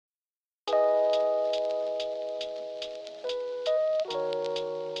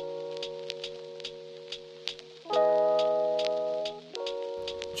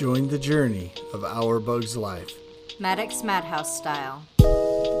Join the journey of our bug's life. Maddox Madhouse style.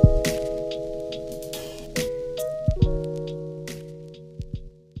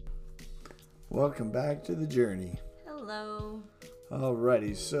 Welcome back to the journey. Hello.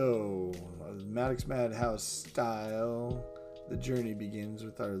 Alrighty, so Maddox Madhouse style. The journey begins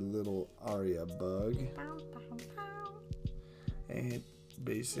with our little Aria bug. And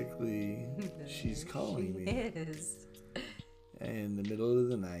basically, she's calling me. Is. In the middle of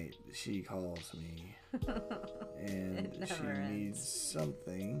the night, she calls me. And It she never needs ends.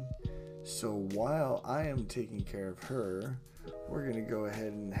 something. So while I am taking care of her, we're going to go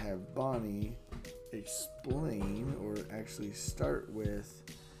ahead and have Bonnie explain, or actually start with,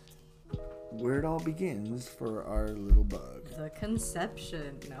 where it all begins for our little bug. The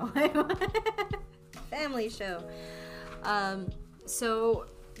conception. No. Family show. So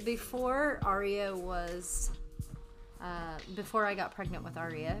before Aria was... before I got pregnant with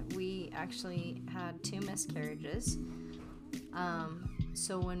Aria, we actually had 2 miscarriages.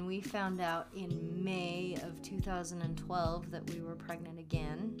 So when we found out in May of 2012 that we were pregnant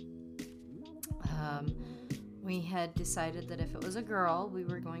again, we had decided that if it was a girl, we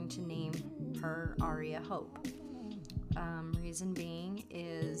were going to name her Aria Hope. Reason being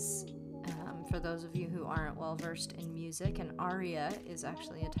is, for those of you who aren't well versed in music, an aria is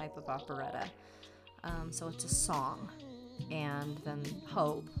actually a type of operetta. So it's a song. And then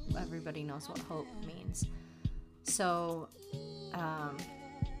hope, everybody knows what hope means. So,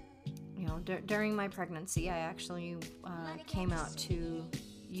 during my pregnancy, I actually came out to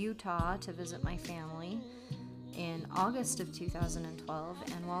Utah to visit my family in August of 2012.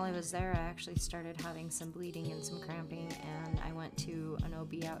 And while I was there, I actually started having some bleeding and some cramping. And I went to an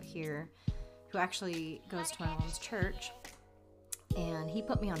OB out here who actually goes to my mom's church. And he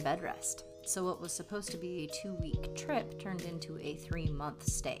put me on bed rest. So what was supposed to be a 2-week trip turned into a 3-month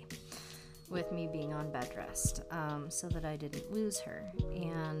stay with me being on bed rest, so that I didn't lose her.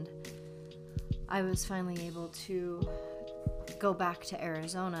 And I was finally able to go back to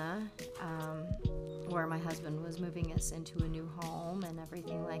Arizona, where my husband was moving us into a new home and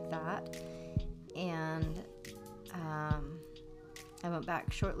everything like that. And I went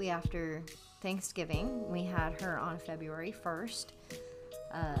back shortly after Thanksgiving. We had her on February 1st.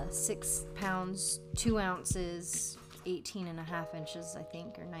 6 pounds, 2 ounces, 18 and a half inches, I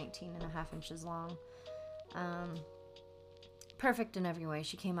think, or 19 and a half inches long. Perfect in every way.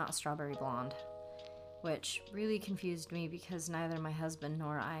 She came out strawberry blonde, which really confused me because neither my husband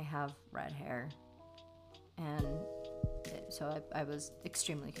nor I have red hair. And so I was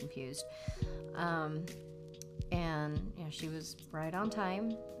extremely confused. And she was right on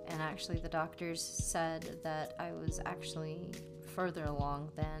time. And actually the doctors said that I was actually further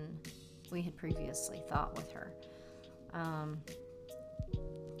along than we had previously thought with her.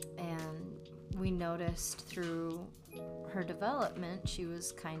 And we noticed through her development, she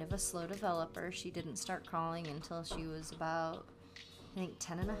was kind of a slow developer. She didn't start crawling until she was about, I think,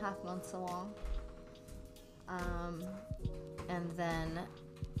 10 and a half months along. And then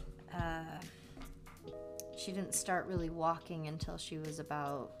she didn't start really walking until she was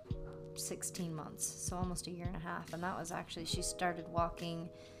about 16 months, so almost a year and a half. And that was actually, she started walking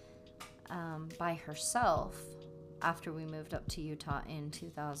by herself after we moved up to Utah in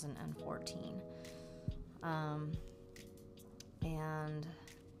 2014. And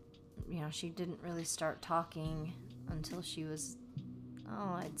she didn't really start talking until she was,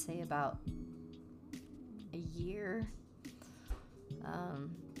 I'd say about a year.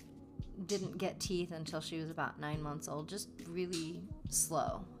 Didn't get teeth until she was about 9 months old, just really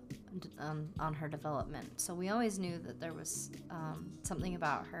slow on her development. So we always knew that there was something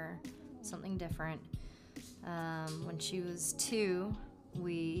about her, something different. When she was 2,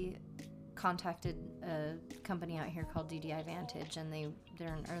 we contacted a company out here called DDI Vantage, and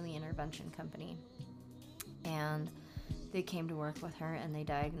they're an early intervention company. And they came to work with her, and they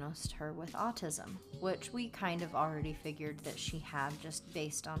diagnosed her with autism, which we kind of already figured that she had, just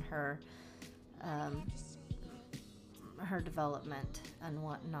based on her development and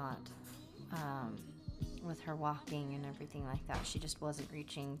whatnot, with her walking and everything like that. She just wasn't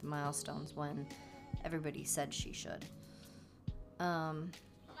reaching the milestones when everybody said she should.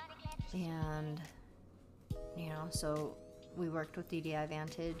 So we worked with DDI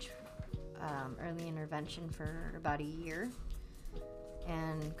Vantage, early intervention, for about a year,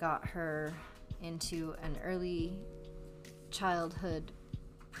 and got her into an early childhood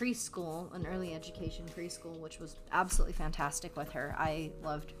preschool, an early education preschool, which was absolutely fantastic with her. I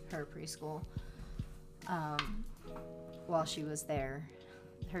loved her preschool. While she was there,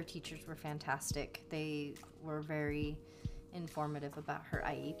 her teachers were fantastic. They were very informative about her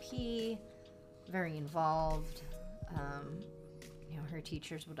IEP, very involved. Her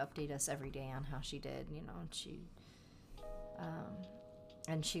teachers would update us every day on how she did,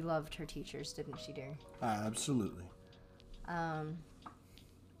 and she loved her teachers, didn't she, dear? Absolutely. And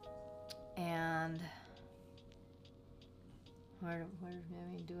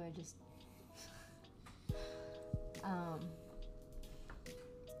do I just...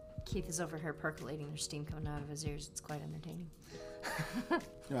 Keith is over here percolating. There's steam coming out of his ears. It's quite entertaining.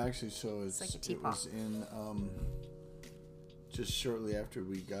 Yeah, actually, so It's like a it teapot. was in just shortly after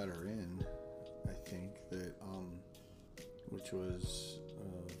we got her in, I think that which was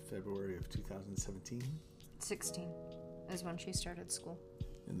February of 2017 16 is when she started school.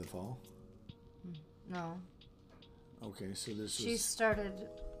 in the fall. No, Okay, so this she was started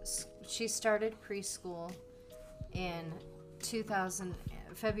preschool in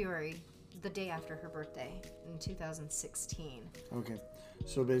February, the day after her birthday, in 2016. okay.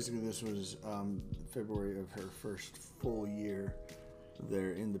 So basically, this was February of her first full year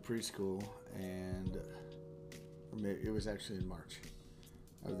there in the preschool, and it was actually in March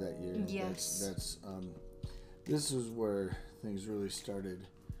of that year. Yes. That's this is where things really started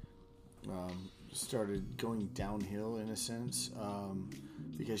going downhill in a sense,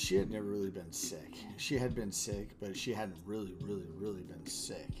 because she had never really been sick. She had been sick, but she hadn't really been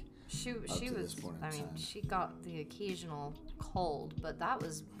sick. She to was, this point in time. she got the occasional cold, but that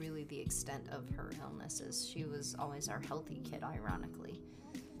was really the extent of her illnesses. She was always our healthy kid, ironically.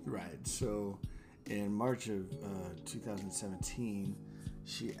 Right. So in March of 2017,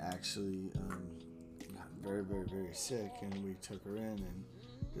 she actually got very sick, and we took her in and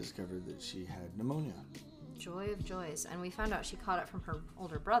discovered that she had pneumonia. Joy of joys. And we found out she caught it from her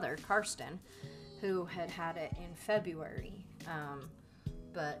older brother, Karsten, who had it in February.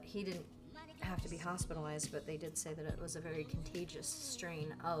 But he didn't have to be hospitalized, but they did say that it was a very contagious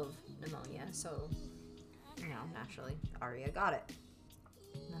strain of pneumonia. So, naturally, Aria got it.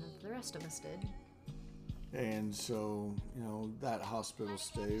 None of the rest of us did. And so, that hospital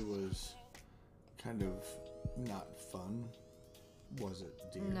stay was kind of not fun, was it,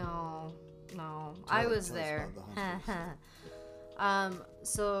 dear? No. I was there. Tell us about the hospital stay.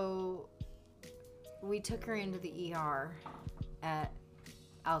 So we took her into the ER at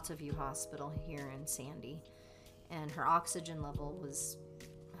Altaview Hospital here in Sandy, and her oxygen level was,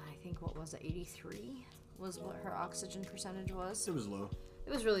 I think, what was it, 83 was what her oxygen percentage was. It was low.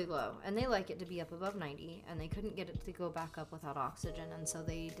 It was really low, and they like it to be up above 90, and they couldn't get it to go back up without oxygen, and so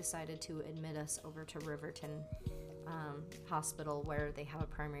they decided to admit us over to Riverton Hospital, where they have a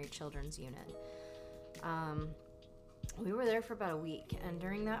primary children's unit. We were there for about a week, and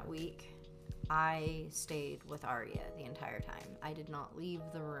during that week, I stayed with Aria the entire time. I did not leave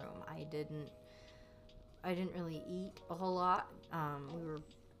the room. I didn't really eat a whole lot. We were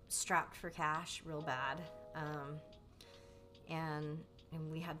strapped for cash real bad, and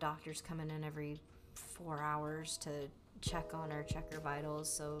we had doctors coming in every 4 hours to check on her, check her vitals,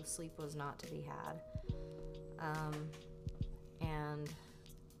 so sleep was not to be had.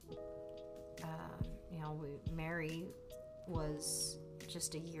 Mary was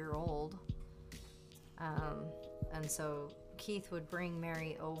just a year old, and so Keith would bring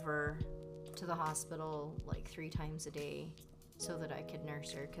Mary over to the hospital like 3 times a day so that I could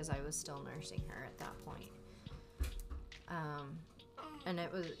nurse her, because I was still nursing her at that point. And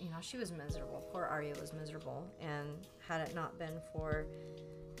it was, she was miserable. Poor Aria was miserable, and had it not been for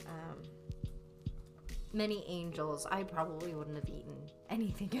many angels, I probably wouldn't have eaten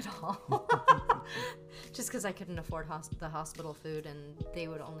anything at all. Just because I couldn't afford the hospital food, and they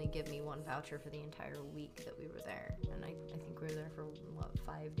would only give me 1 voucher for the entire week that we were there. And I think we were there for,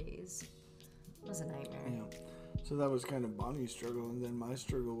 5 days? It was a nightmare. Yeah. So that was kind of Bonnie's struggle, and then my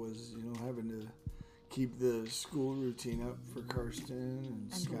struggle was, having to keep the school routine up for Karsten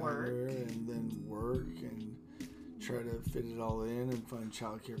and Skylar, and then work and try to fit it all in and find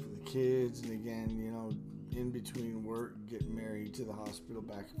childcare for the kids, and again, in between work, getting Mary to the hospital,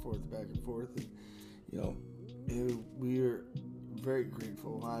 back and forth, and we are very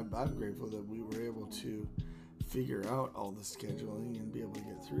grateful. I'm grateful that we were able to figure out all the scheduling and be able to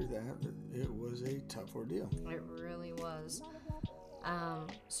get through that, but it was a tough ordeal. It really was.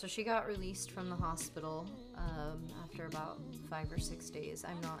 So she got released from the hospital after about 5 or 6 days.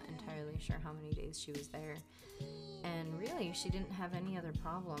 I'm not entirely sure how many days she was there. And really, she didn't have any other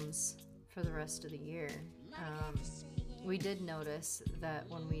problems for the rest of the year. We did notice that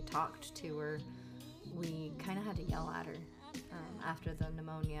when we talked to her, we kind of had to yell at her after the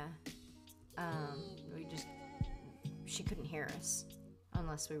pneumonia. She couldn't hear us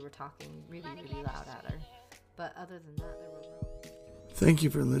unless we were talking really loud at her. But other than that, they were real. Thank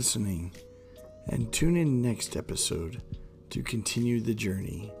you for listening, and tune in next episode to continue the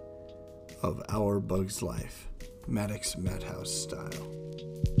journey of Our Bug's Life, Maddox Madhouse style.